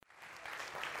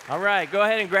All right, go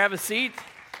ahead and grab a seat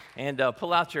and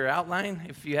pull out your outline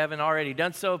if you haven't already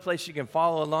done so, a place you can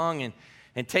follow along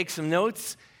and take some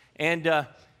notes. And,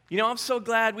 I'm so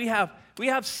glad we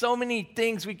have so many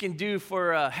things we can do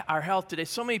for our health today,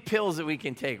 so many pills that we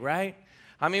can take, right?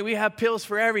 I mean, we have pills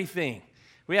for everything.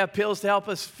 We have pills to help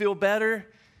us feel better.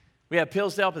 We have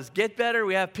pills to help us get better.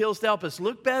 We have pills to help us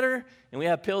look better. And we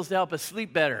have pills to help us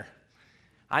sleep better.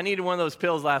 I needed one of those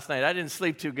pills last night. I didn't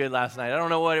sleep too good last night. I don't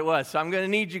know what it was. So I'm going to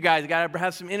need you guys. Got to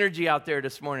have some energy out there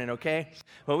this morning, okay?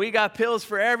 But we got pills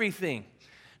for everything.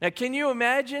 Now, can you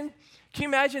imagine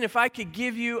if I could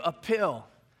give you a pill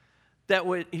that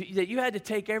you had to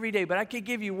take every day, but I could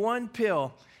give you one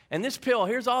pill, and this pill,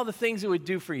 here's all the things it would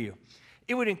do for you.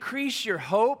 It would increase your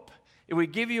hope. It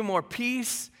would give you more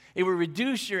peace. It would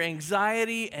reduce your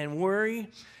anxiety and worry.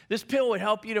 This pill would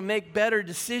help you to make better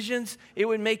decisions. It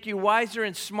would make you wiser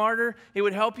and smarter. It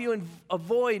would help you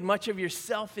avoid much of your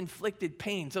self-inflicted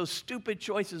pains, those stupid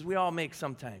choices we all make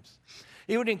sometimes.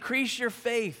 It would increase your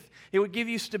faith. It would give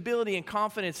you stability and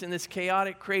confidence in this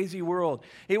chaotic, crazy world.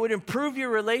 It would improve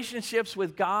your relationships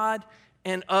with God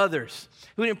and others.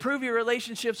 It would improve your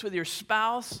relationships with your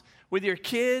spouse, with your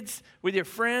kids, with your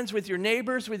friends, with your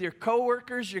neighbors, with your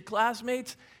coworkers, your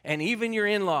classmates, and even your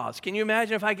in-laws. Can you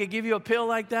imagine if I could give you a pill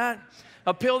like that?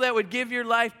 A pill that would give your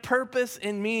life purpose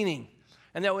and meaning,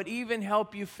 and that would even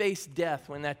help you face death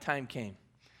when that time came.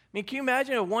 I mean, can you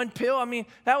imagine a one pill? I mean,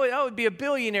 that would be a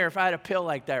billionaire if I had a pill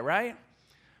like that, right?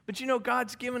 But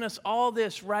God's given us all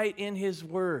this right in His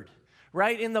Word.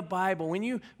 Right in the Bible. When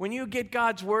you get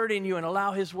God's Word in you and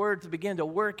allow His Word to begin to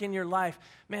work in your life,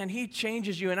 man, He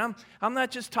changes you. And I'm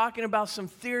not just talking about some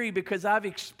theory, because I've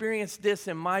experienced this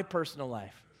in my personal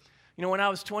life. When I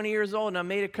was 20 years old and I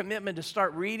made a commitment to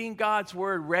start reading God's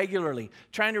Word regularly,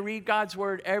 trying to read God's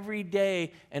Word every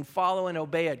day and follow and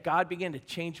obey it, God began to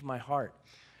change my heart.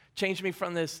 Changed me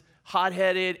from this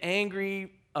hot-headed,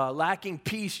 angry, lacking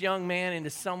peace young man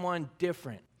into someone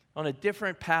different, on a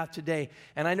different path today.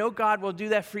 And I know God will do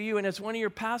that for you. And as one of your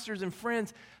pastors and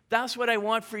friends, that's what I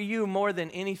want for you more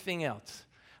than anything else.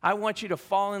 I want you to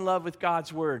fall in love with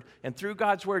God's Word. And through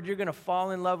God's Word, you're going to fall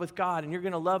in love with God, and you're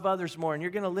going to love others more, and you're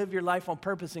going to live your life on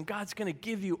purpose, and God's going to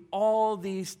give you all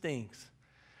these things.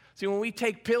 See, when we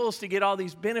take pills to get all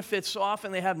these benefits, so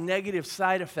often they have negative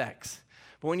side effects.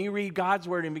 But when you read God's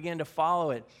Word and begin to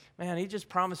follow it, man, He just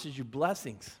promises you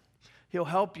blessings. He'll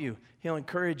help you. He'll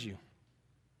encourage you.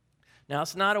 Now,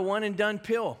 it's not a one-and-done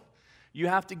pill. You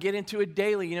have to get into it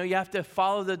daily. You have to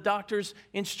follow the doctor's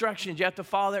instructions. You have to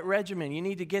follow that regimen. You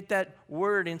need to get that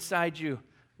word inside you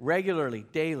regularly,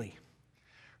 daily.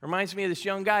 Reminds me of this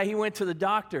young guy. He went to the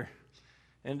doctor,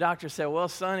 and the doctor said, "Well,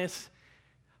 son,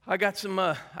 I got some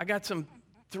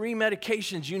 3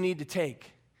 medications you need to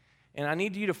take, and I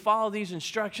need you to follow these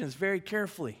instructions very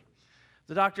carefully."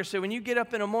 The doctor said, "When you get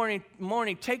up in the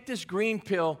morning, take this green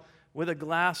pill with a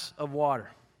glass of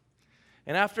water.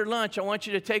 And after lunch, I want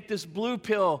you to take this blue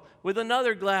pill with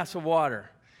another glass of water.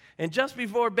 And just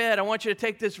before bed, I want you to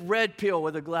take this red pill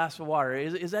with a glass of water."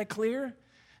 Is that clear? And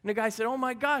the guy said, "Oh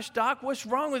my gosh, doc, what's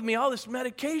wrong with me? All this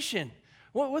medication.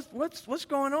 What's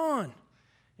going on?"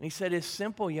 And he said, "It's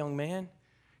simple, young man.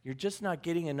 You're just not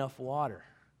getting enough water.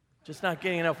 Just not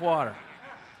getting enough water."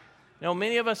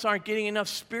 Many of us aren't getting enough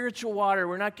spiritual water.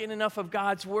 We're not getting enough of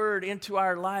God's Word into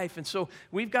our life. And so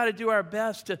we've got to do our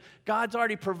best God's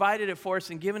already provided it for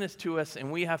us and given it to us,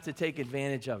 and we have to take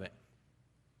advantage of it.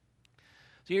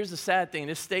 So here's the sad thing.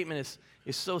 This statement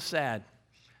is so sad.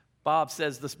 Bob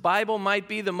says, "This Bible might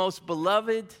be the most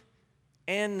beloved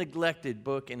and neglected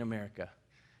book in America."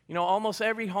 Almost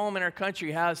every home in our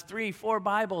country has 3, 4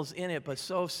 Bibles in it, but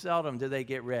so seldom do they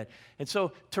get read. And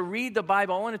so to read the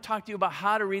Bible, I want to talk to you about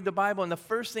how to read the Bible. And the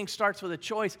first thing starts with a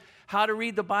choice. How to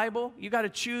read the Bible? You've got to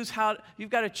choose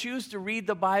to read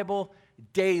the Bible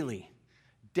daily.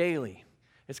 Daily.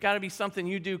 It's got to be something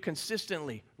you do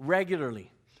consistently,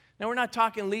 regularly. Now, we're not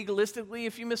talking legalistically.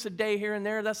 If you miss a day here and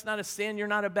there, that's not a sin. You're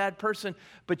not a bad person.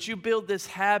 But you build this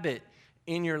habit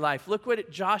in your life. Look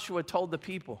what Joshua told the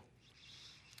people.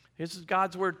 This is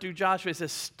God's word through Joshua. It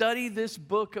says, "Study this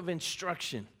book of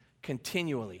instruction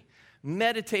continually.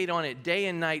 Meditate on it day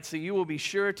and night, so you will be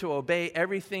sure to obey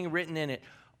everything written in it.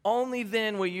 Only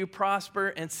then will you prosper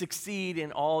and succeed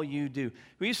in all you do."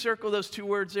 Will you circle those 2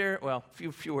 words there? Well,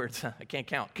 few words. I can't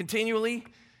count. Continually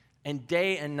and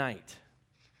day and night.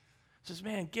 It says,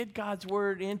 man, get God's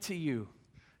word into you.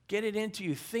 Get it into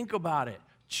you. Think about it.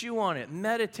 Chew on it.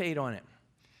 Meditate on it.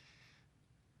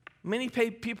 Many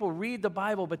people read the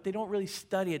Bible, but they don't really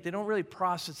study it. They don't really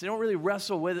process. They don't really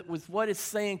wrestle with it, with what it's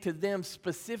saying to them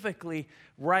specifically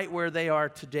right where they are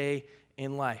today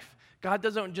in life. God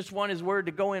doesn't just want his word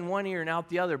to go in one ear and out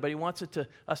the other, but he wants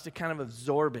us to kind of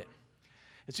absorb it.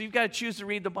 And so you've got to choose to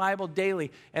read the Bible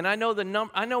daily. And I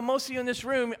know most of you in this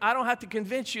room, I don't have to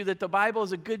convince you that the Bible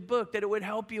is a good book, that it would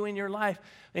help you in your life.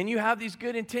 And you have these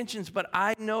good intentions, but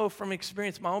I know from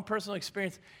experience, my own personal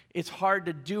experience, it's hard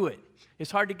to do it.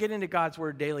 It's hard to get into God's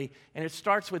word daily. And it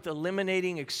starts with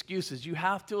eliminating excuses. You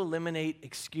have to eliminate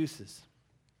excuses.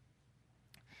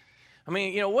 I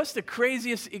mean, what's the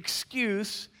craziest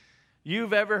excuse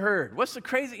you've ever heard? What's the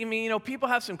crazy? People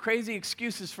have some crazy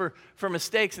excuses for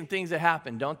mistakes and things that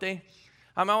happen, don't they?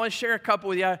 I want to share a couple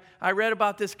with you. I read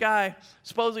about this guy,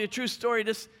 supposedly a true story.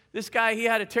 This guy, he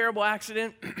had a terrible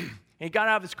accident. And he got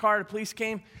out of his car, the police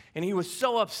came, and he was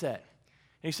so upset.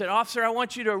 And he said, "Officer, I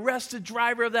want you to arrest the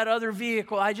driver of that other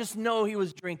vehicle. I just know he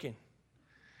was drinking."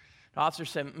 The officer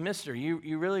said, "Mister,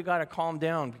 you really got to calm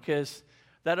down because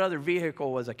that other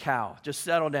vehicle was a cow. Just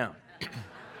settle down."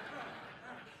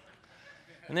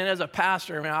 And then as a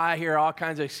pastor, I hear all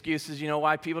kinds of excuses,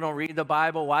 why people don't read the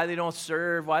Bible, why they don't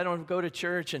serve, why they don't go to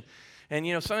church. And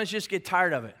sometimes just get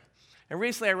tired of it. And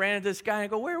recently I ran into this guy and I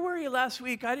go, "Where were you last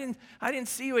week? I didn't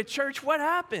see you at church. What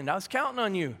happened? I was counting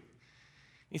on you."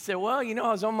 He said, "Well,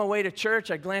 I was on my way to church.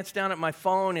 I glanced down at my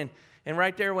phone, and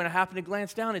right there when I happened to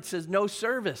glance down, it says no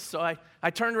service. So I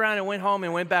turned around and went home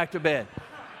and went back to bed."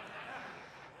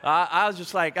 I was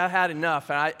just like, I had enough.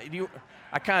 And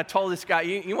I kind of told this guy,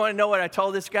 you want to know what I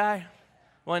told this guy?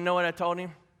 Want to know what I told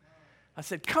him? I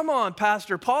said, "Come on,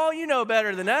 Pastor Paul, you know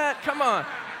better than that. Come on."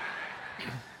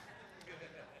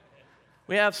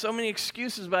 We have so many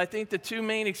excuses, but I think the two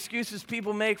main excuses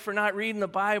people make for not reading the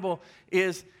Bible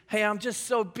is, "Hey, I'm just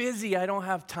so busy, I don't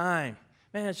have time.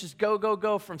 Man, it's just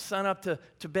go from sunup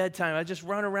to bedtime. I just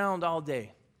run around all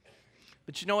day."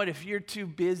 But you know what? If you're too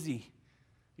busy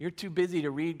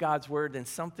to read God's word, then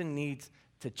something needs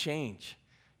to change.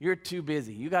 You're too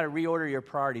busy. You got to reorder your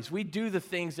priorities. We do the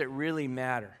things that really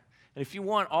matter. And if you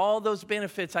want all those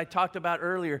benefits I talked about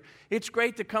earlier, it's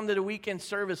great to come to the weekend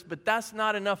service, but that's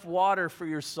not enough water for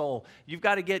your soul. You've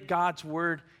got to get God's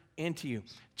word into you.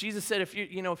 Jesus said if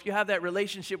you have that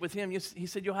relationship with him, he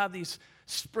said you'll have these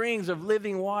springs of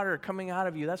living water coming out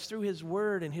of you. That's through his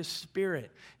word and his spirit.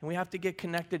 And we have to get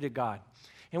connected to God.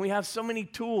 And we have so many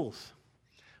tools.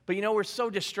 But we're so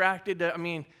distracted.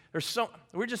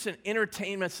 We're just an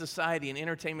entertainment society, an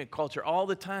entertainment culture all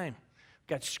the time. We've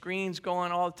got screens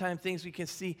going all the time, things we can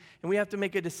see. And we have to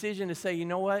make a decision to say, you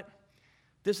know what?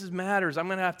 This matters. I'm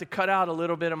going to have to cut out a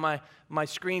little bit of my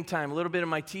screen time, a little bit of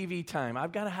my TV time.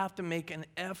 I've got to have to make an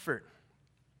effort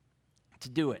to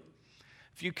do it.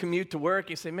 If you commute to work,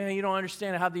 you say, "Man, you don't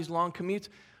understand. I have these long commutes."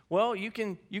 Well, you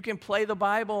can play the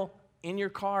Bible in your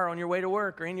car on your way to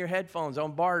work or in your headphones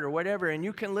on BART or whatever, and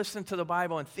you can listen to the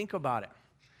Bible and think about it.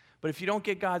 But if you don't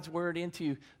get God's word into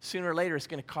you, sooner or later it's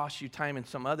going to cost you time in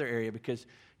some other area because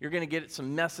you're going to get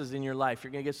some messes in your life.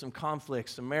 You're going to get some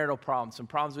conflicts, some marital problems, some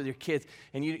problems with your kids,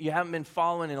 and you haven't been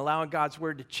following and allowing God's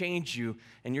word to change you,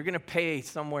 and you're going to pay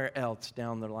somewhere else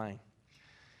down the line.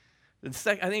 I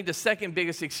think the second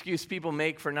biggest excuse people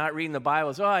make for not reading the Bible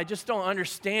is, I just don't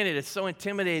understand it. It's so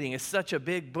intimidating. It's such a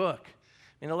big book.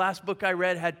 And the last book I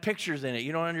read had pictures in it.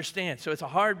 You don't understand. So it's a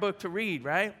hard book to read,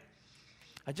 right?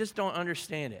 I just don't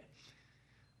understand it.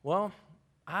 Well,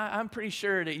 I'm pretty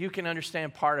sure that you can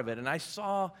understand part of it. And I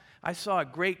saw a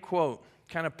great quote,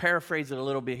 kind of paraphrase it a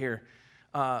little bit here.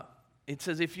 It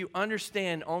says, if you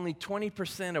understand only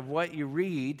 20% of what you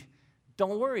read,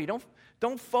 don't worry.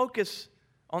 Don't focus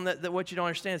on what you don't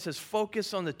understand. It says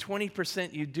focus on the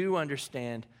 20% you do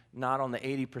understand, not on the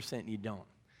 80% you don't.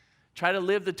 Try to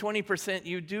live the 20%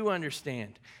 you do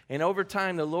understand. And over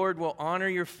time, the Lord will honor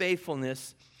your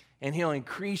faithfulness and he'll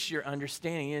increase your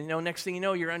understanding. Next thing you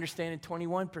know, you're understanding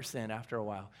 21% after a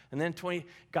while. And then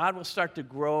God will start to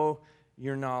grow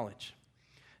your knowledge.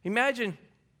 Imagine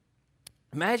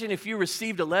if you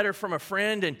received a letter from a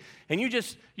friend and you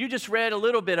just read a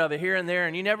little bit of it here and there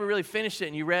and you never really finished it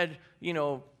and you read,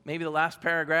 maybe the last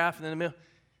paragraph and then the middle.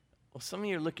 Well, some of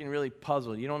you are looking really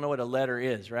puzzled. You don't know what a letter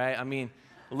is, right? A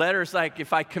letter is like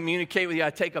if I communicate with you,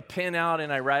 I take a pen out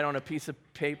and I write on a piece of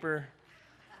paper.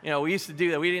 We used to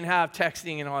do that. We didn't have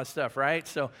texting and all that stuff, right?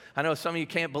 So I know some of you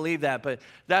can't believe that, but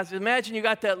imagine you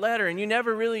got that letter and you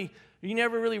never really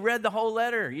read the whole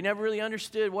letter. You never really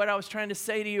understood what I was trying to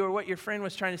say to you or what your friend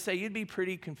was trying to say. You'd be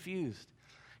pretty confused.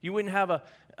 You wouldn't have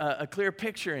a clear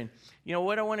picture. And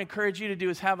what I want to encourage you to do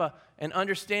is have an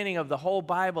understanding of the whole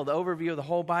Bible, the overview of the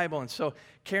whole Bible. And so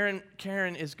Karen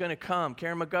is going to come.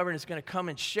 Karen McGovern is going to come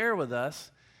and share with us,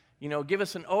 give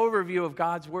us an overview of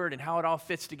God's word and how it all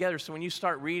fits together. So when you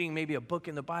start reading maybe a book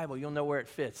in the Bible, you'll know where it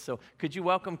fits. So could you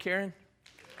welcome Karen?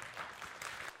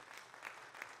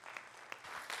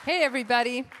 Hey,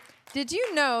 everybody. Did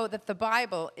you know that the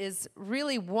Bible is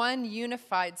really one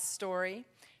unified story?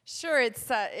 Sure,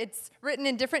 it's written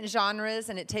in different genres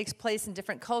and it takes place in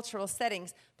different cultural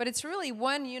settings, but it's really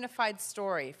one unified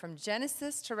story from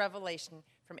Genesis to Revelation,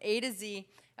 from A to Z,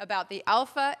 about the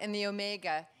Alpha and the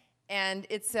Omega, and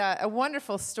it's a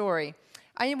wonderful story.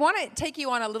 I want to take you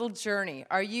on a little journey.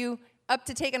 Are you up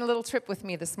to taking a little trip with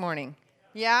me this morning?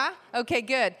 Yeah? Okay,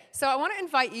 good. So I want to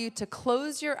invite you to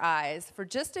close your eyes for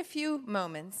just a few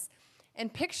moments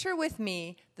and picture with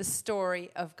me the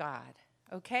story of God.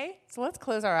 Okay? So let's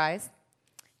close our eyes.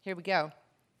 Here we go.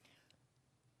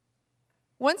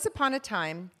 Once upon a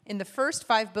time, in the first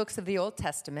 5 books of the Old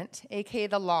Testament, aka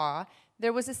the Law,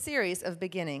 there was a series of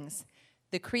beginnings.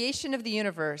 The creation of the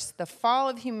universe, the fall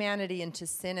of humanity into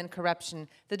sin and corruption,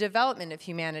 the development of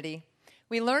humanity.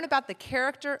 We learn about the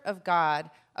character of God,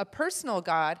 a personal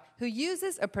God who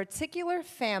uses a particular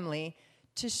family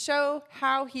to show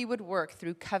how he would work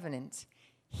through covenant.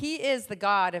 He is the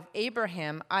God of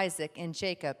Abraham, Isaac, and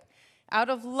Jacob. Out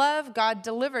of love, God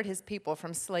delivered his people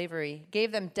from slavery,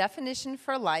 gave them definition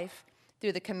for life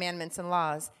through the commandments and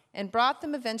laws, and brought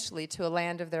them eventually to a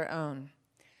land of their own.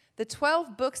 The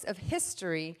 12 books of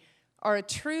history are a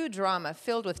true drama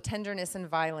filled with tenderness and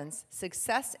violence,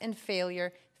 success and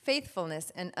failure,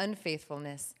 faithfulness and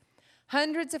unfaithfulness.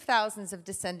 Hundreds of thousands of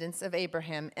descendants of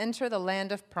Abraham enter the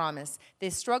land of promise. They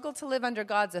struggle to live under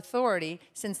God's authority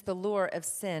since the lure of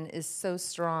sin is so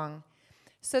strong.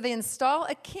 So they install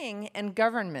a king and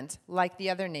government like the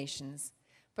other nations.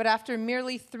 But after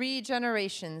merely 3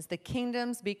 generations, the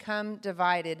kingdoms become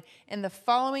divided, and the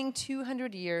following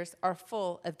 200 years are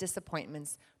full of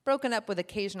disappointments, broken up with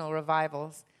occasional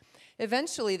revivals.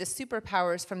 Eventually, the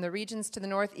superpowers from the regions to the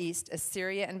northeast,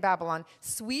 Assyria and Babylon,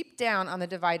 sweep down on the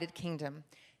divided kingdom.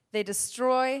 They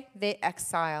destroy, they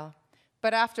exile.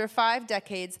 But after 5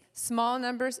 decades, small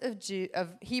numbers of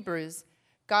Hebrews,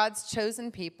 God's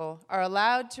chosen people, are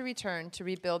allowed to return to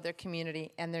rebuild their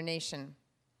community and their nation.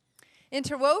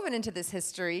 Interwoven into this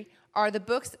history are the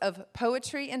books of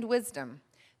poetry and wisdom.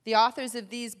 The authors of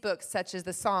these books, such as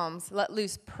the Psalms, let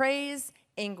loose praise,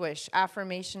 anguish,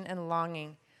 affirmation, and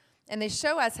longing. And they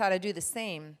show us how to do the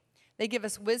same. They give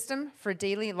us wisdom for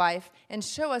daily life and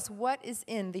show us what is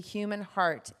in the human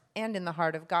heart and in the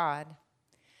heart of God.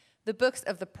 The books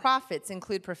of the prophets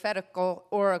include prophetical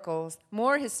oracles,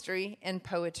 more history, and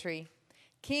poetry.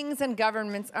 Kings and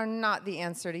governments are not the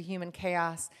answer to human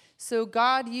chaos, so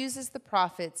God uses the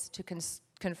prophets to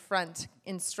confront,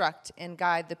 instruct, and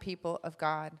guide the people of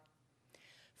God.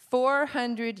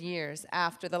 400 years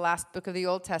after the last book of the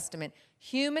Old Testament,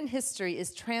 human history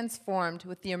is transformed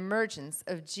with the emergence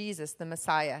of Jesus, the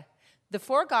Messiah. The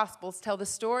 4 Gospels tell the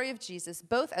story of Jesus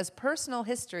both as personal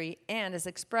history and as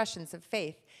expressions of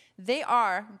faith. They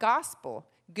are gospel,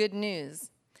 good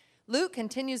news. Luke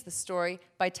continues the story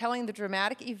by telling the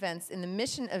dramatic events in the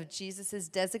mission of Jesus'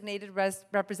 designated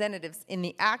representatives in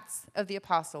the Acts of the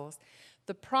Apostles.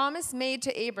 The promise made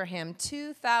to Abraham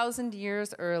 2,000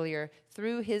 years earlier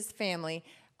through his family,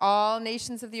 all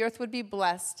nations of the earth would be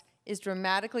blessed, is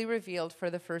dramatically revealed for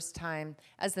the first time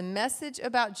as the message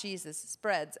about Jesus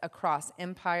spreads across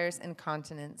empires and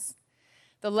continents.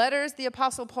 The letters the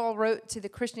Apostle Paul wrote to the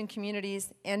Christian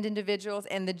communities and individuals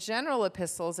and the general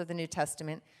epistles of the New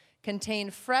Testament contain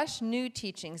fresh new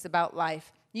teachings about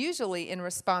life, usually in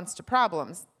response to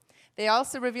problems. They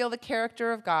also reveal the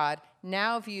character of God,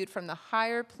 now viewed from the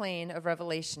higher plane of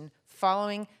revelation,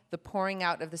 following the pouring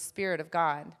out of the Spirit of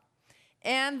God.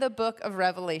 And the book of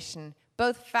Revelation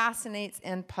both fascinates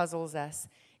and puzzles us.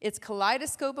 Its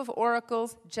kaleidoscope of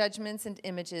oracles, judgments, and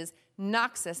images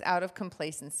knocks us out of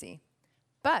complacency.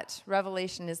 But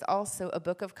Revelation is also a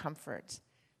book of comfort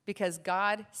because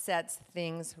God sets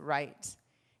things right.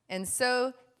 And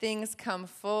so things come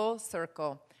full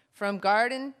circle, from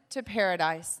garden to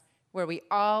paradise, where we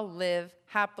all live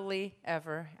happily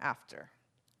ever after.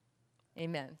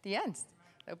 Amen. The end.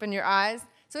 Open your eyes.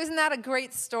 So isn't that a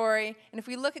great story? And if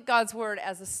we look at God's word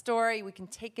as a story, we can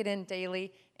take it in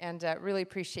daily and really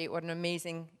appreciate what an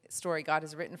amazing story God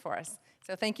has written for us.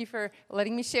 So thank you for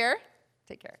letting me share.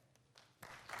 Take care.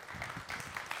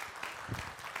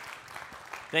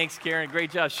 Thanks, Karen.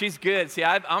 Great job. She's good. See,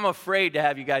 I'm afraid to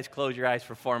have you guys close your eyes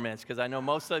for 4 minutes because I know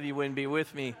most of you wouldn't be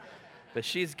with me, but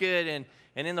she's good.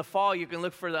 And in the fall, you can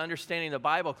look for the Understanding the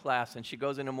Bible class, and she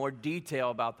goes into more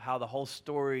detail about how the whole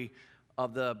story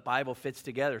of the Bible fits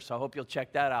together. So I hope you'll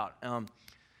check that out.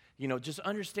 Just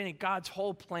understanding God's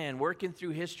whole plan, working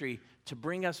through history to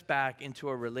bring us back into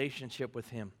a relationship with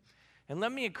Him. And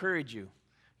let me encourage you.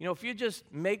 If you just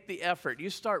make the effort, you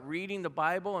start reading the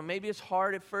Bible, and maybe it's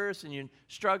hard at first and you're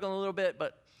struggling a little bit,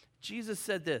 but Jesus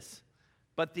said this,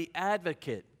 But the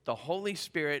advocate, the Holy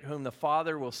Spirit, whom the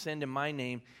Father will send in my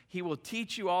name, he will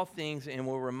teach you all things and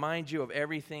will remind you of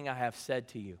everything I have said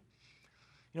to you.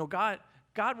 You know, God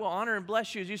will honor and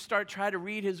bless you as you start trying to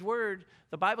read his word.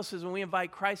 The Bible says when we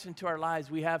invite Christ into our lives,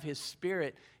 we have his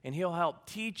Spirit, and he'll help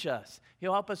teach us.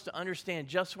 He'll help us to understand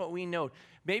just what we know.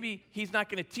 Maybe he's not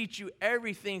going to teach you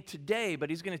everything today, but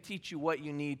he's going to teach you what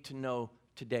you need to know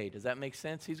today. Does that make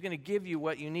sense? He's going to give you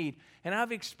what you need. And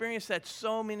I've experienced that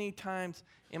so many times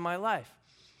in my life.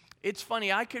 It's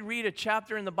funny, I could read a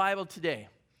chapter in the Bible today,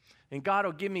 and God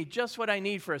will give me just what I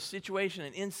need for a situation,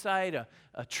 an insight, a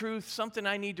truth, something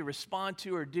I need to respond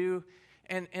to or do.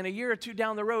 And a year or two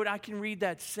down the road, I can read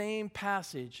that same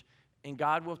passage, and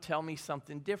God will tell me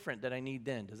something different that I need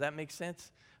then. Does that make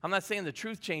sense? I'm not saying the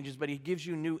truth changes, but he gives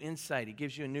you new insight. He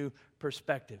gives you a new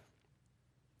perspective.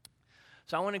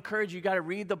 So I want to encourage you, you got to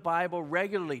read the Bible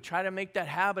regularly. Try to make that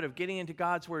habit of getting into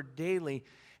God's word daily.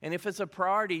 And if it's a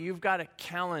priority, you've got to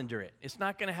calendar it. It's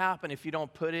not going to happen if you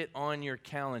don't put it on your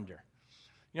calendar.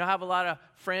 You know, I have a lot of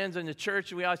friends in the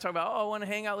church, and we always talk about, oh, I want to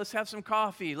hang out, let's have some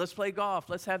coffee, let's play golf,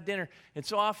 let's have dinner. And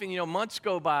so often, you know, months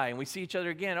go by, and we see each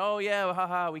other again. Oh, yeah,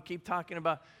 haha, we keep talking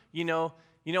about, you know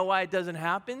why it doesn't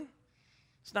happen?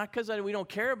 It's not because we don't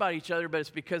care about each other, but it's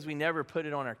because we never put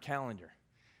it on our calendar.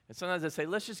 And sometimes I say,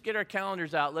 let's just get our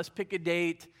calendars out, let's pick a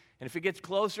date, and if it gets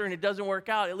closer and it doesn't work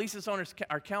out, at least it's on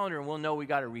our calendar, and we'll know we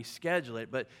got to reschedule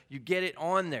it, but you get it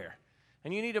on there.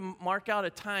 And you need to mark out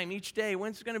a time each day.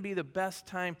 When's going to be the best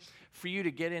time for you to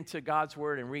get into God's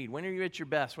word and read? When are you at your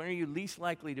best? When are you least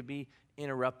likely to be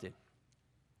interrupted?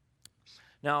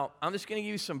 Now, I'm just going to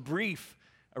use a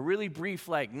really brief,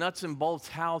 like nuts and bolts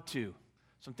how-to,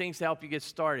 some things to help you get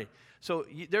started. So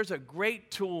there's a great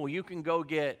tool you can go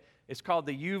get. It's called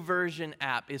the YouVersion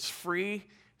app. It's free.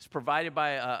 It's provided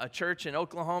by a church in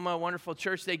Oklahoma, a wonderful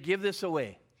church. They give this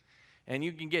away. And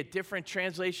you can get different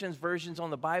translations, versions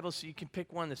on the Bible, so you can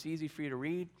pick one that's easy for you to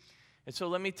read. And so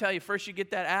let me tell you, first you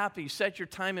get that app, and you set your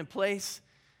time and place.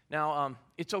 Now,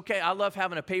 it's okay. I love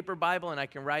having a paper Bible, and I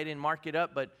can write in, mark it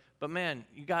up. But man,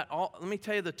 let me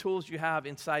tell you the tools you have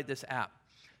inside this app.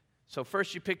 So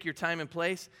first you pick your time and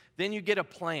place. Then you get a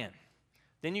plan.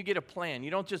 You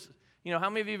don't just, how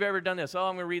many of you have ever done this? Oh,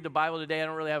 I'm going to read the Bible today. I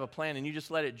don't really have a plan. And you just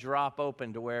let it drop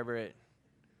open to wherever it.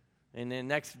 And then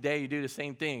next day you do the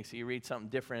same thing, so you read something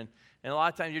different. And a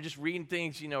lot of times you're just reading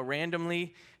things,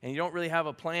 randomly, and you don't really have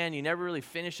a plan. You never really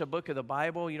finish a book of the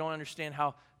Bible. You don't understand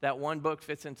how that one book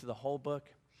fits into the whole book.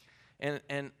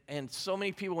 And so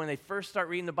many people, when they first start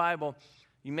reading the Bible,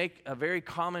 you make a very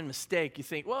common mistake. You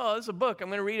think, well, this is a book. I'm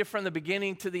going to read it from the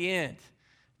beginning to the end.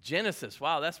 Genesis,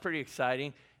 wow, that's pretty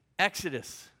exciting.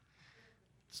 Exodus.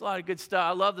 It's a lot of good stuff.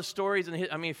 I love the stories.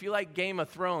 If you like Game of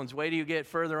Thrones, wait till you get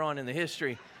further on in the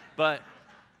history.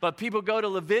 But people go to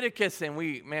Leviticus, and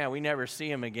we never see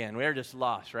them again. We're just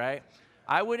lost, right?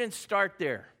 I wouldn't start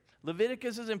there.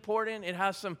 Leviticus is important. It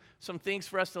has some things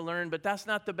for us to learn, but that's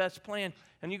not the best plan.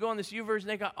 And you go on this YouVersion,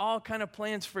 they got all kind of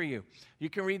plans for you. You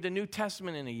can read the New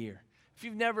Testament in a year. If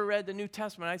you've never read the New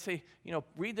Testament, I'd say,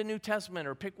 read the New Testament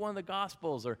or pick one of the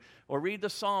Gospels or read the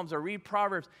Psalms or read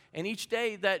Proverbs. And each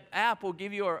day that app will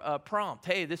give you a prompt.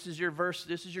 Hey, this is your verse,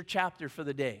 this is your chapter for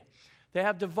the day. They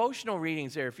have devotional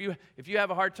readings there. If you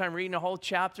have a hard time reading a whole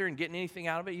chapter and getting anything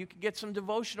out of it, you can get some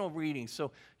devotional readings.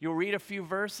 So you'll read a few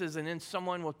verses, and then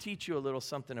someone will teach you a little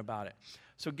something about it.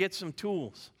 So get some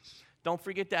tools. Don't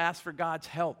forget to ask for God's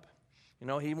help.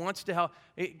 He wants to help.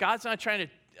 God's not trying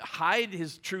to hide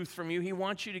his truth from you. He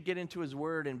wants you to get into his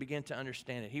word and begin to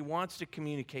understand it. He wants to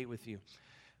communicate with you.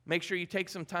 Make sure you take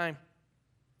some time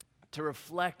to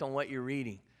reflect on what you're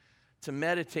reading, to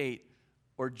meditate,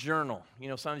 or journal.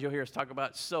 Sometimes you'll hear us talk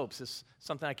about soaps. It's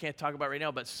something I can't talk about right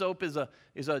now, but soap is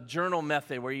a journal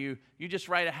method where you just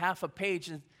write a half a page.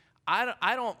 And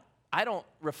I don't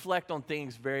reflect on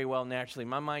things very well naturally.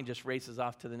 My mind just races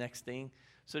off to the next thing.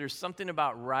 So there's something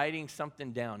about writing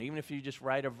something down. Even if you just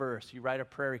write a verse, you write a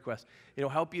prayer request, it'll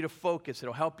help you to focus.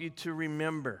 It'll help you to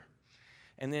remember.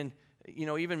 And then,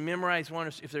 even memorize one.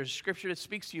 If there's a scripture that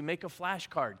speaks to you, make a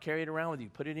flashcard, carry it around with you,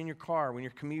 put it in your car when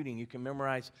you're commuting. You can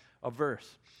memorize a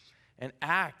verse. And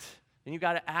act. And you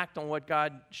got to act on what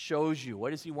God shows you.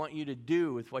 What does he want you to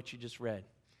do with what you just read?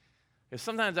 Because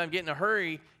sometimes I'm getting in a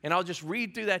hurry, and I'll just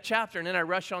read through that chapter, and then I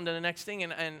rush on to the next thing,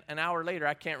 and an hour later,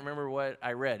 I can't remember what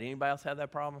I read. Anybody else have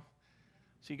that problem?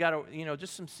 So you got to,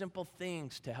 just some simple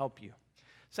things to help you.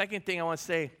 Second thing I want to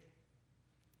say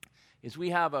is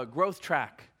we have a growth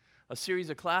track, a series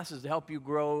of classes to help you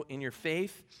grow in your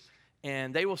faith,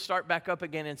 and they will start back up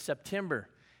again in September.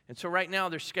 And so right now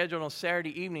they're scheduled on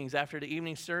Saturday evenings after the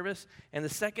evening service. And the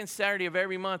second Saturday of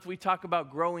every month, we talk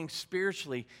about growing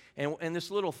spiritually. And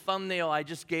this little thumbnail I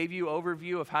just gave you,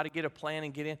 overview of how to get a plan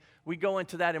and get in, we go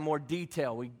into that in more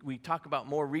detail. We talk about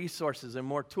more resources and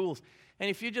more tools. And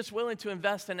if you're just willing to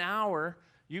invest an hour,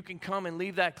 you can come and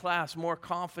leave that class more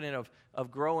confident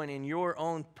of growing in your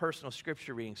own personal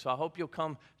scripture reading. So I hope you'll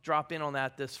come drop in on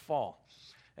that this fall.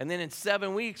 And then in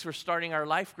 7 weeks, we're starting our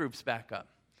life groups back up.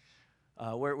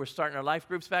 We're starting our life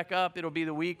groups back up. It'll be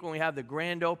the week when we have the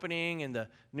grand opening and the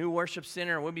new worship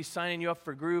center, and we'll be signing you up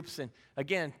for groups. And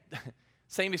again,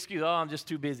 same excuse, I'm just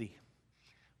too busy.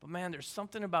 But man, there's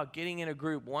something about getting in a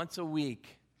group once a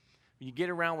week. You get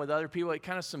around with other people, it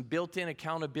kind of some built-in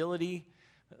accountability.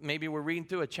 Maybe we're reading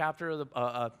through a chapter of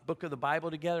the book of the Bible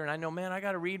together, and I know, man, I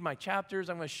got to read my chapters.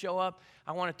 I'm going to show up.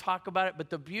 I want to talk about it. But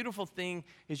the beautiful thing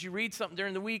is you read something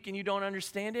during the week and you don't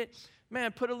understand it.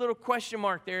 Man, put a little question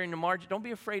mark there in the margin. Don't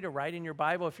be afraid to write in your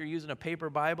Bible if you're using a paper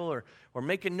Bible, or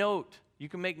make a note. You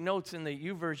can make notes in the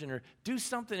YouVersion or do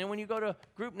something. And when you go to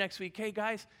group next week, hey,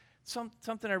 guys,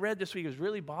 something I read this week is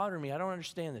really bothering me. I don't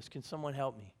understand this. Can someone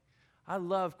help me? I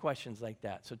love questions like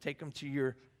that. So take them to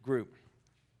your group.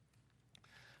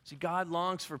 See, God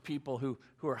longs for people who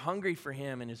are hungry for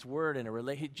Him and His Word and a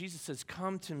relationship. Jesus says,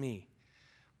 come to me.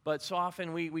 But so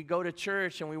often we go to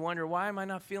church and we wonder, why am I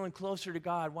not feeling closer to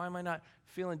God? Why am I not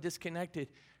feeling disconnected?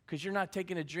 Because you're not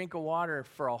taking a drink of water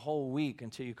for a whole week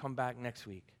until you come back next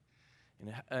week.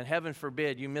 And heaven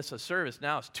forbid you miss a service.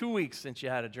 Now it's 2 weeks since you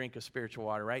had a drink of spiritual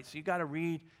water, right? So you got to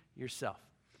read yourself.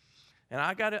 And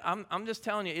I'm just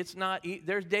telling you, it's not,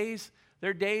 there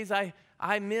are days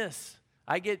I miss.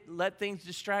 I let things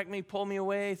distract me, pull me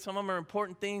away. Some of them are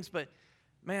important things, but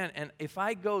man, and if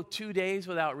I go 2 days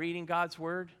without reading God's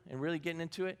Word and really getting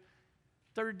into it,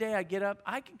 third day I get up,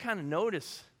 I can kind of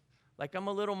notice, like I'm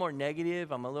a little more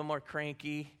negative, I'm a little more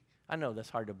cranky. I know that's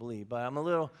hard to believe, but I'm a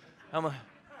little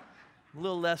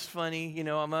less funny,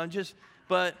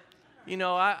 but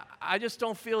I just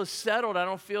don't feel as settled. I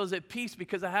don't feel as at peace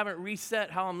because I haven't reset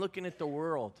how I'm looking at the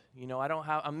world.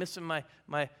 I'm missing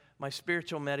my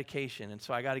spiritual medication, and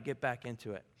so I got to get back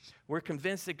into it. We're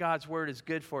convinced that God's Word is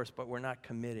good for us, but we're not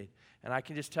committed. And I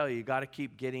can just tell you got to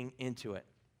keep getting into it.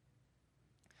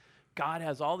 God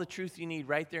has all the truth you need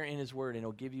right there in His Word, and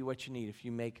He'll give you what you need if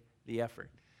you make the effort.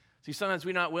 See, sometimes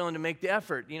we're not willing to make the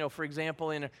effort, for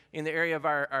example, in the area of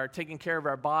our taking care of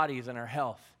our bodies and our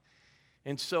health.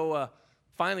 And so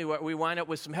finally we wind up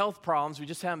with some health problems. We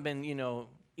just haven't been,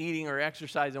 eating or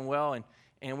exercising well,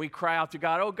 and we cry out to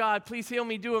God, oh, God, please heal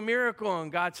me, do a miracle.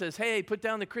 And God says, hey, put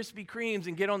down the Krispy Kremes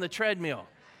and get on the treadmill.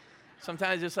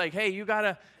 Sometimes it's like, hey, you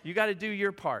gotta do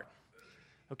your part.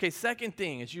 Okay, second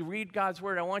thing, as you read God's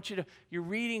Word, I want you're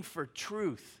reading for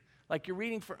truth. Like you're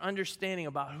reading for understanding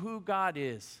about who God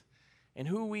is and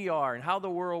who we are and how the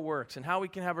world works and how we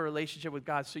can have a relationship with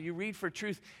God. So you read for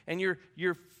truth, and you're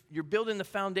building the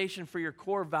foundation for your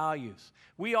core values.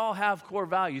 We all have core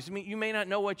values. I mean, you may not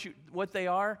know what they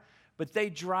are, but they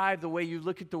drive the way you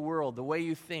look at the world, the way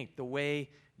you think, the way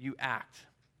you act.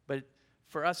 But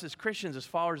for us as Christians, as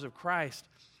followers of Christ,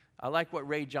 I like what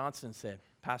Ray Johnson said,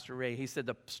 Pastor Ray. He said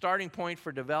the starting point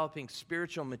for developing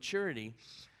spiritual maturity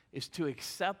is to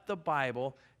accept the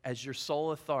Bible as your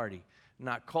sole authority,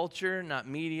 not culture, not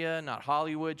media, not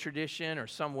Hollywood tradition, or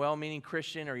some well-meaning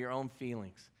Christian or your own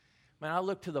feelings. Man, I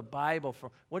look to the Bible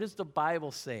for, what does the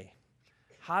Bible say?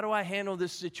 How do I handle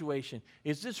this situation?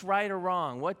 Is this right or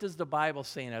wrong? What does the Bible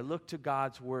say? And I look to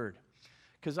God's Word.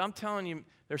 Because I'm telling you,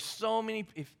 there's so many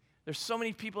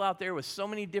people out there with so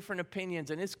many different opinions,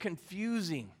 and it's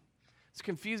confusing. It's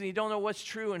confusing. You don't know what's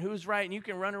true and who's right, and you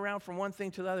can run around from one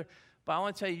thing to the other. But I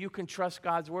want to tell you, you can trust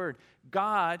God's Word.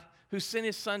 God, who sent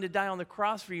His Son to die on the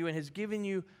cross for you and has given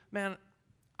you, man,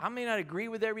 I may not agree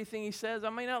with everything He says. I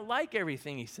may not like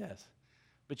everything He says.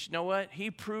 But you know what?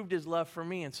 He proved His love for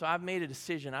me, and so I've made a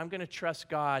decision. I'm going to trust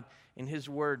God in His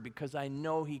Word because I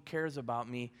know He cares about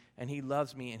me, and He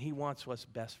loves me, and He wants what's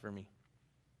best for me.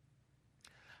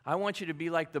 I want you to be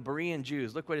like the Berean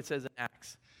Jews. Look what it says in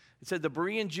Acts. It said, the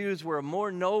Berean Jews were a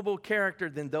more noble character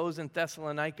than those in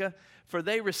Thessalonica, for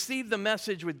they received the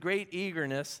message with great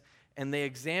eagerness, and they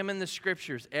examined the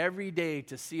Scriptures every day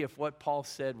to see if what Paul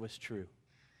said was true.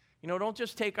 Don't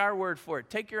just take our word for it.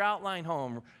 Take your outline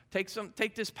home.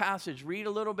 Take this passage. Read a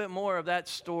little bit more of that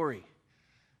story.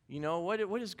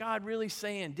 What is God really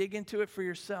saying? Dig into it for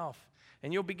yourself,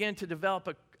 and you'll begin to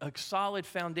develop a solid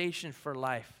foundation for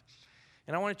life.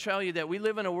 And I want to tell you that we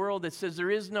live in a world that says there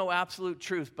is no absolute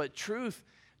truth, but truth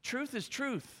is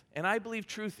truth, and I believe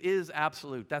truth is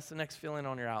absolute. That's the next fill-in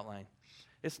on your outline.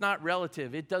 It's not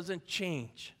relative. It doesn't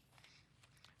change,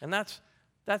 and that's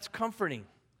comforting.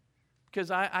 Because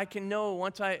I can know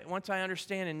once I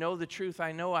understand and know the truth,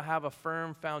 I know I have a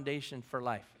firm foundation for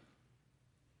life.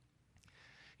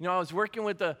 You know, I was working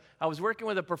with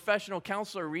a professional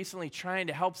counselor recently, trying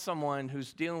to help someone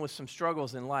who's dealing with some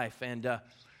struggles in life. And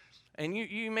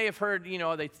you may have heard, you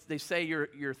know, they say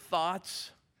your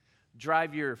thoughts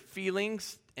drive your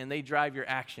feelings and they drive your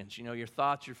actions. You know, your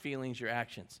thoughts, your feelings, your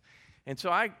actions. And so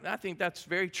I think that's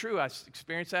very true. I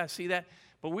experienced that, I see that.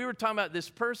 But we were talking about this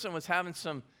person was having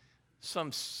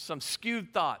some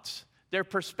skewed thoughts. Their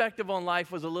perspective on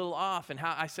life was a little off. And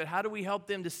I said, how do we help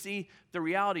them to see the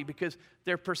reality? Because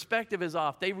their perspective is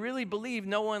off. They really believe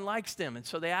no one likes them. And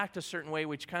so they act a certain way,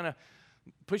 which kind of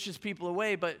pushes people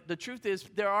away. But the truth is,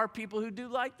 there are people who do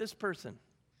like this person.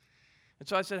 And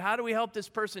so I said, how do we help this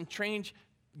person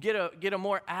get a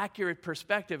more accurate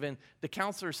perspective? And the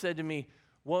counselor said to me,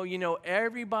 well, you know,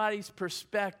 everybody's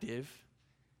perspective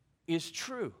is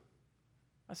true.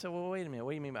 I said, well, wait a minute.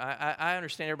 What do you mean? I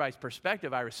understand everybody's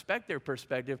perspective. I respect their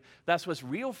perspective. That's what's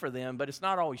real for them, but it's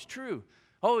not always true.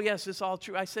 Oh, yes, it's all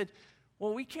true. I said,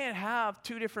 well, we can't have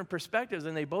two different perspectives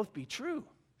and they both be true.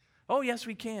 Oh, yes,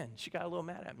 we can. She got a little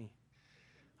mad at me.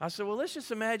 I said, well, let's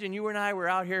just imagine you and I were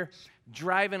out here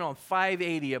driving on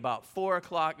 580 about 4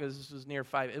 o'clock, because this was near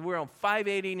 5. We're on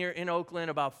 580 in Oakland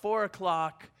about 4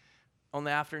 o'clock on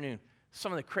the afternoon.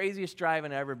 Some of the craziest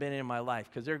driving I've ever been in my life,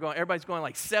 because everybody's going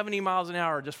like 70 miles an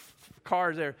hour, just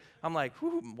cars there. I'm like,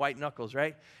 whoo, white knuckles,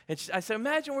 right? And I said,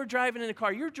 imagine we're driving in a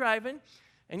car. You're driving,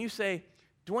 and you say,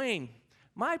 Dwayne,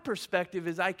 my perspective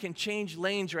is I can change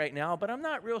lanes right now, but I'm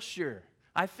not real sure.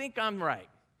 I think I'm right.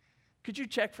 Could you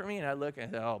check for me? And I look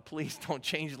and I say, oh, please don't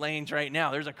change lanes right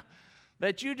now.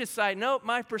 But you decide, nope,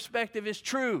 my perspective is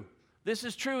true. This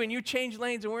is true, and you change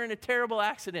lanes, and we're in a terrible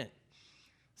accident.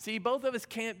 See, both of us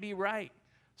can't be right.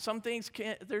 Some things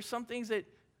can't. There's some things that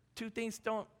two things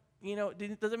don't, you know,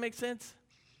 does it make sense?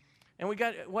 And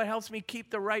what helps me keep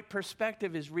the right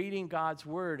perspective is reading God's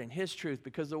word and his truth,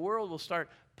 because the world will start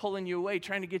pulling you away,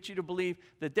 trying to get you to believe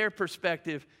that their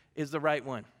perspective is the right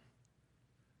one.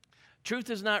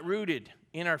 Truth is not rooted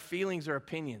in our feelings or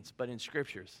opinions, but in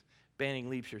scriptures,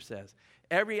 Banning Liebscher says.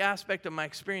 Every aspect of my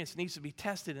experience needs to be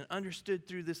tested and understood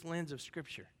through this lens of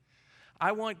scripture.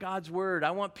 I want God's word.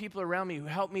 I want people around me who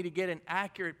help me to get an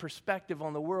accurate perspective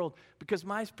on the world, because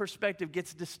my perspective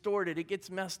gets distorted. It gets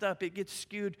messed up. It gets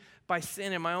skewed by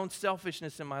sin and my own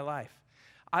selfishness in my life.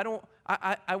 I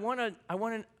want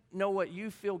to know what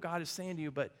you feel God is saying to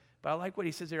you, but I like what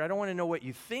he says here. I don't want to know what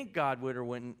you think God would or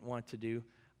wouldn't want to do.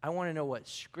 I want to know what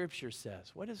Scripture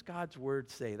says. What does God's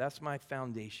word say? That's my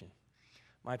foundation.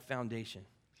 My foundation.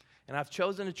 And I've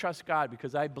chosen to trust God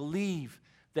because I believe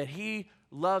that he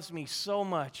loves me so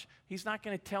much, he's not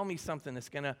going to tell me something that's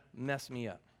going to mess me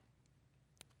up.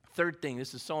 Third thing,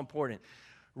 this is so important.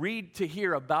 Read to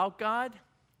hear about God,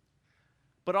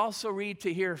 but also read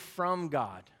to hear from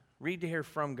God. Read to hear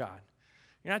from God.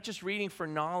 You're not just reading for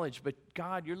knowledge, but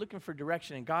God, you're looking for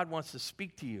direction, and God wants to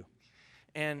speak to you.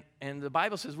 And the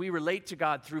Bible says we relate to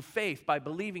God through faith, by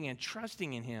believing and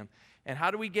trusting in him. And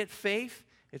how do we get faith?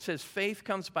 It says faith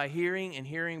comes by hearing, and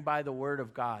hearing by the word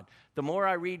of God. The more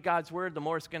I read God's word, the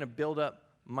more it's going to build up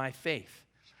my faith.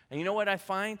 And you know what I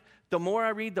find? The more I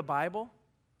read the Bible,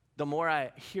 the more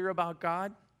I hear about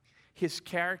God, his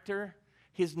character,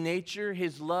 his nature,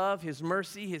 his love, his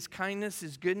mercy, his kindness,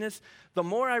 his goodness. The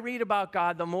more I read about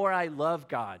God, the more I love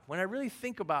God. When I really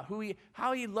think about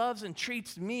how he loves and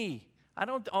treats me, I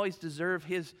don't always deserve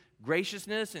his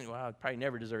graciousness, and well, I probably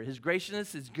never deserve his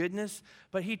graciousness, his goodness,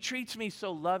 but he treats me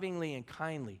so lovingly and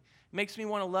kindly. It makes me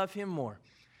want to love him more.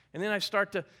 And then I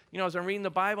start to, as I'm reading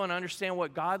the Bible and I understand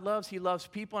what God loves, he loves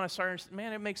people, and I start,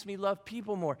 man, it makes me love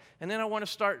people more. And then I want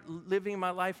to start living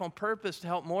my life on purpose to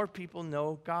help more people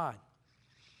know God.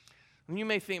 And you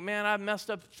may think, man, I've messed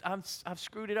up, I've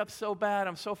screwed it up so bad,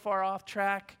 I'm so far off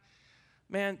track.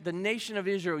 Man, the nation of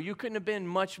Israel, you couldn't have been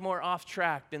much more off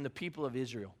track than the people of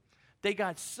Israel. They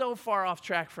got so far off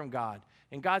track from God.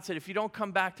 And God said, if you don't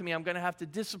come back to me, I'm going to have to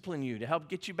discipline you to help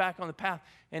get you back on the path.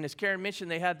 And as Karen mentioned,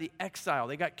 they had the exile.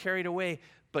 They got carried away.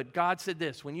 But God said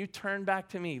this, when you turn back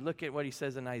to me, look at what he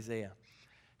says in Isaiah.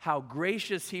 How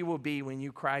gracious he will be when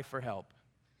you cry for help.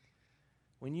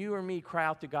 When you or me cry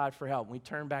out to God for help, when we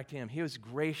turn back to him, he was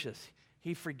gracious.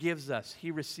 He forgives us.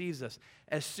 He receives us.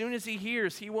 As soon as he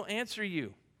hears, he will answer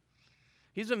you.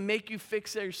 He doesn't make you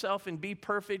fix yourself and be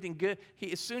perfect and good.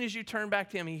 As soon as you turn back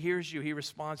to him, he hears you. He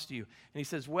responds to you. And he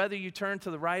says, whether you turn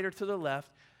to the right or to the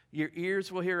left, your ears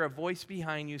will hear a voice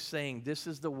behind you saying, this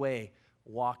is the way,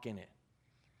 walk in it.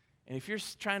 And if you're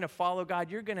trying to follow God,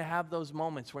 you're going to have those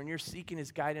moments when you're seeking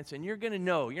his guidance, and you're going to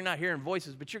know, you're not hearing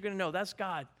voices, but you're going to know that's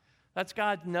God. That's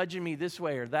God nudging me this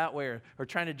way or that way or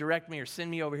trying to direct me or send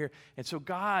me over here. And so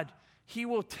God, he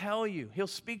will tell you. He'll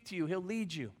speak to you. He'll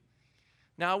lead you.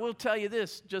 Now, I will tell you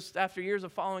this, just after years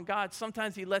of following God,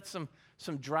 sometimes he lets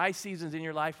some dry seasons in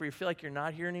your life where you feel like you're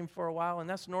not hearing him for a while, and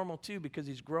that's normal too because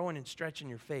he's growing and stretching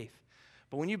your faith.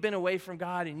 But when you've been away from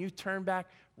God and you turn back,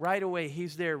 right away,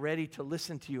 he's there ready to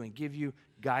listen to you and give you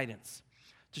guidance,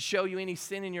 to show you any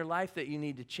sin in your life that you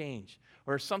need to change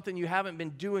or something you haven't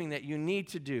been doing that you need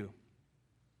to do,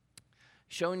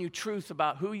 showing you truth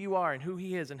about who you are and who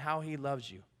he is and how he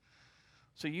loves you.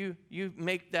 So you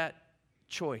make that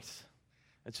choice.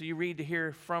 And so you read to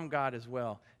hear from God as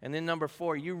well. And then number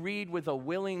 4, you read with a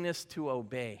willingness to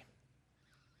obey.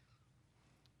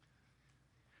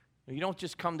 You don't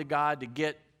just come to God to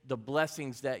get the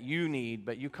blessings that you need,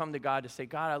 but you come to God to say,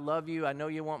 God, I love you. I know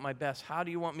you want my best. How do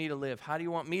you want me to live? How do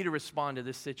you want me to respond to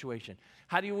this situation?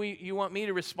 How do you want me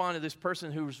to respond to this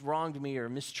person who's wronged me or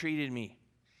mistreated me?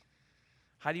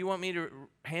 How do you want me to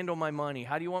handle my money?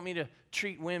 How do you want me to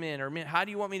treat women? Or men? How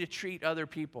do you want me to treat other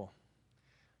people?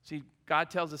 See, God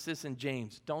tells us this in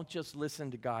James. Don't just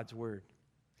listen to God's word.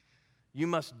 You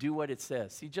must do what it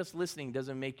says. See, just listening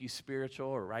doesn't make you spiritual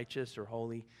or righteous or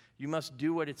holy. You must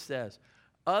do what it says.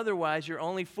 Otherwise, you're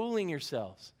only fooling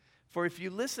yourselves. For if you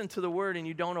listen to the word and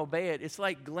you don't obey it, it's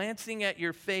like glancing at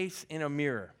your face in a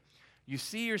mirror. You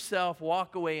see yourself,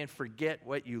 walk away, and forget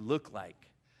what you look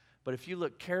like. But if you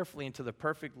look carefully into the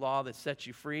perfect law that sets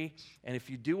you free, and if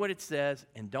you do what it says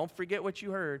and don't forget what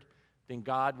you heard, then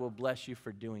God will bless you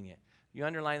for doing it. You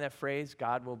underline that phrase,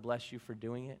 God will bless you for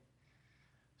doing it?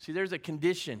 See, there's a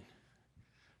condition.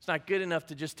 It's not good enough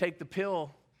to just take the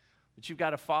pill, but you've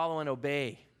got to follow and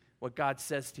obey what God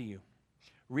says to you.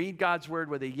 Read God's word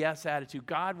with a yes attitude.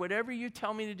 God, whatever you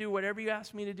tell me to do, whatever you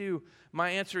ask me to do,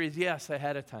 my answer is yes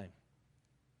ahead of time.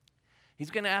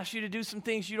 He's going to ask you to do some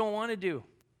things you don't want to do.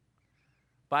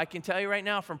 But I can tell you right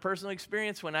now from personal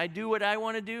experience, when I do what I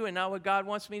want to do and not what God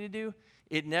wants me to do,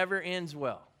 it never ends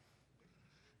well.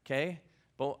 Okay?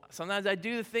 But sometimes I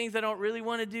do the things I don't really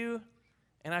want to do,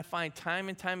 and I find time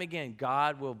and time again,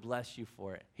 God will bless you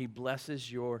for it. He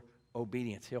blesses your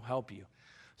obedience. He'll help you.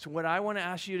 So what I want to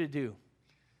ask you to do,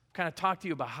 kind of talk to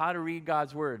you about how to read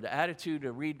God's word, the attitude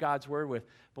to read God's word with,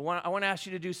 but I want to ask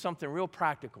you to do something real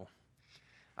practical.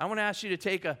 I want to ask you to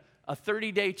take a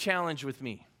 30-day challenge with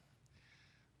me.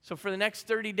 So for the next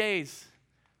 30 days,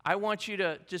 I want you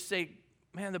to just say,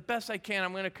 man, the best I can,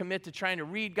 I'm going to commit to trying to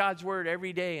read God's word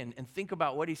every day and think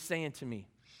about what he's saying to me.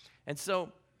 And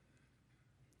so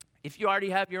if you already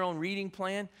have your own reading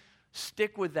plan,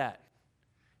 stick with that.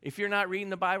 If you're not reading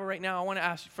the Bible right now, I want to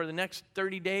ask you for the next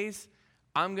 30 days,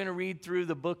 I'm going to read through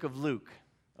the book of Luke,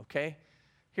 okay?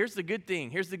 Here's the good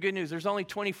thing. Here's the good news. There's only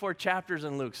 24 chapters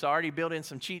in Luke, so I already built in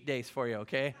some cheat days for you,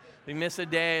 okay? If you miss a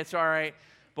day, it's all right.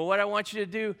 But what I want you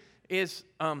to do is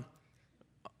on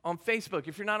Facebook.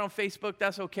 If you're not on Facebook,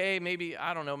 that's okay. Maybe,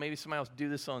 I don't know, maybe somebody else do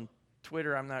this on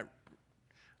Twitter.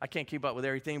 I can't keep up with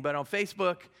everything. But on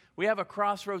Facebook, we have a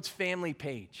Crossroads family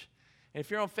page. And if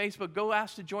you're on Facebook, go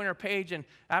ask to join our page. And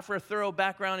after a thorough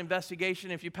background investigation,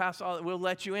 if you pass all, we'll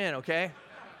let you in, okay?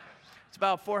 It's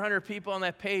about 400 people on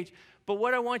that page. But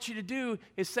what I want you to do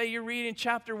is say you're reading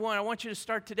chapter 1. I want you to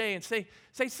start today and say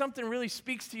something really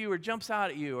speaks to you or jumps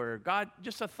out at you, or God,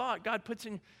 just a thought God puts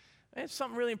in,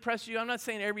 something really impresses you. I'm not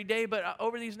saying every day, but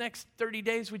over these next 30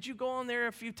 days, would you go on there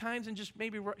a few times and just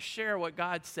maybe share what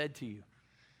God said to you?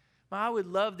 Well, I would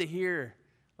love to hear,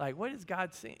 like, what is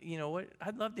God saying? You know,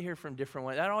 I'd love to hear from different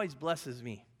ones. That always blesses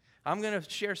me. I'm going to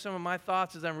share some of my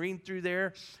thoughts as I'm reading through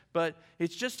there, but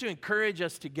it's just to encourage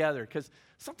us together, because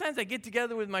sometimes I get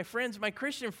together with my friends, my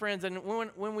Christian friends, and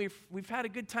when we've had a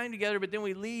good time together, but then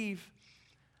we leave,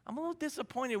 I'm a little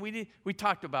disappointed. We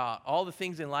talked about all the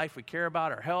things in life we care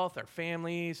about, our health, our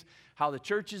families, how the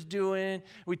church is doing.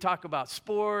 We talk about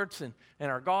sports and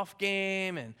our golf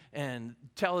game and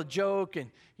tell a joke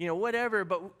and, whatever.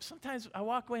 But sometimes I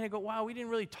walk away and I go, wow, we didn't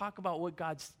really talk about what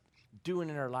God's doing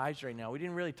in our lives right now. We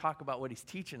didn't really talk about what he's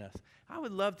teaching us. I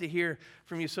would love to hear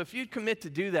from you. So if you'd commit to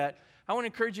do that, I want to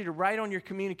encourage you to write on your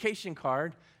communication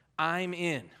card, I'm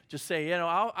in. Just say,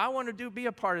 I want to be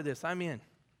a part of this. I'm in.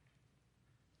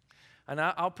 And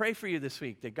I'll pray for you this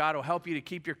week that God will help you to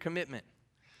keep your commitment.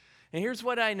 And here's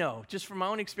what I know, just from my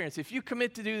own experience. If you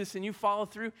commit to do this and you follow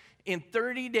through, in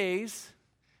 30 days,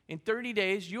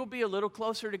 you'll be a little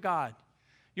closer to God.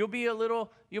 You'll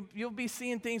be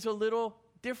seeing things a little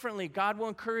differently. God will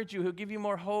encourage you. He'll give you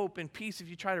more hope and peace if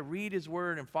you try to read his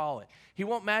word and follow it. He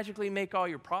won't magically make all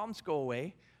your problems go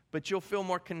away, but you'll feel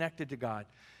more connected to God.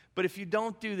 But if you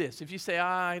don't do this, if you say,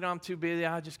 I'm too busy,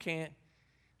 I just can't,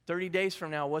 30 days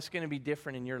from now, what's going to be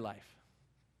different in your life?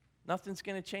 Nothing's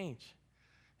going to change.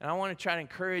 And I want to try to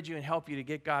encourage you and help you to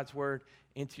get God's word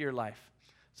into your life.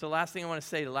 So the last thing I want to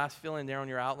say, the last fill in there on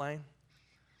your outline,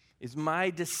 is my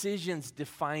decisions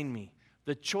define me.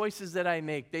 The choices that I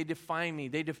make, they define me.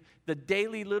 The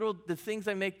daily the things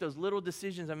I make, those little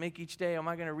decisions I make each day. Am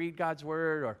I going to read God's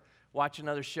word or watch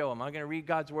another show? Am I going to read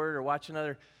God's word or watch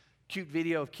another cute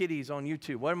video of kitties on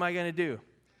YouTube? What am I going to do?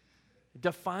 It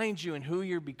defines you and who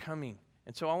you're becoming.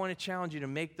 And so I want to challenge you to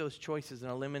make those choices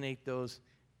and eliminate those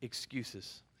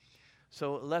excuses.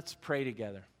 So let's pray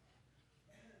together.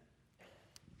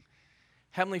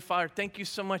 Heavenly Father, thank you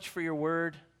so much for your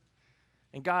word.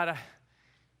 And God,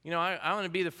 I want to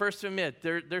be the first to admit,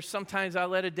 there's sometimes I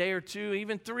let a day or two,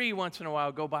 even 3 once in a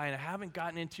while go by, and I haven't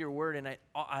gotten into your word, and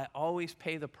I always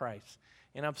pay the price.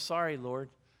 And I'm sorry, Lord,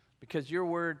 because your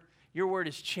word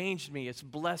has changed me. It's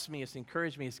blessed me. It's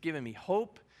encouraged me. It's given me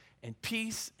hope and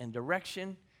peace and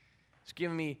direction. It's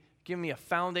given me a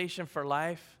foundation for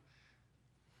life.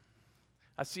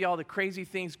 I see all the crazy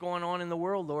things going on in the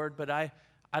world, Lord, but I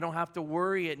don't have to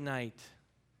worry at night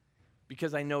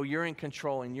because I know you're in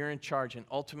control and you're in charge, and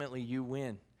ultimately you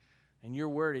win. And your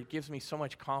word, it gives me so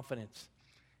much confidence.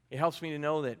 It helps me to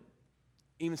know that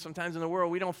even sometimes in the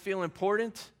world we don't feel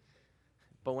important,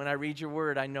 but when I read your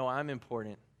word, I know I'm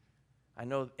important. I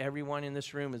know everyone in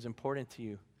this room is important to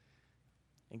you.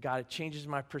 And God, it changes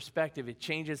my perspective. It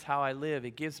changes how I live.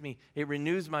 It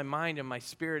renews my mind and my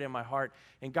spirit and my heart.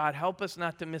 And God, help us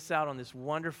not to miss out on this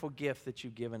wonderful gift that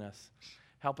you've given us.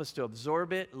 Help us to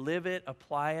absorb it, live it,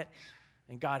 apply it.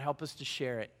 And God, help us to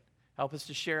share it. Help us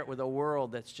to share it with a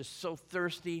world that's just so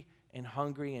thirsty and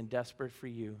hungry and desperate for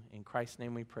you. In Christ's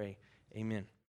name we pray. Amen.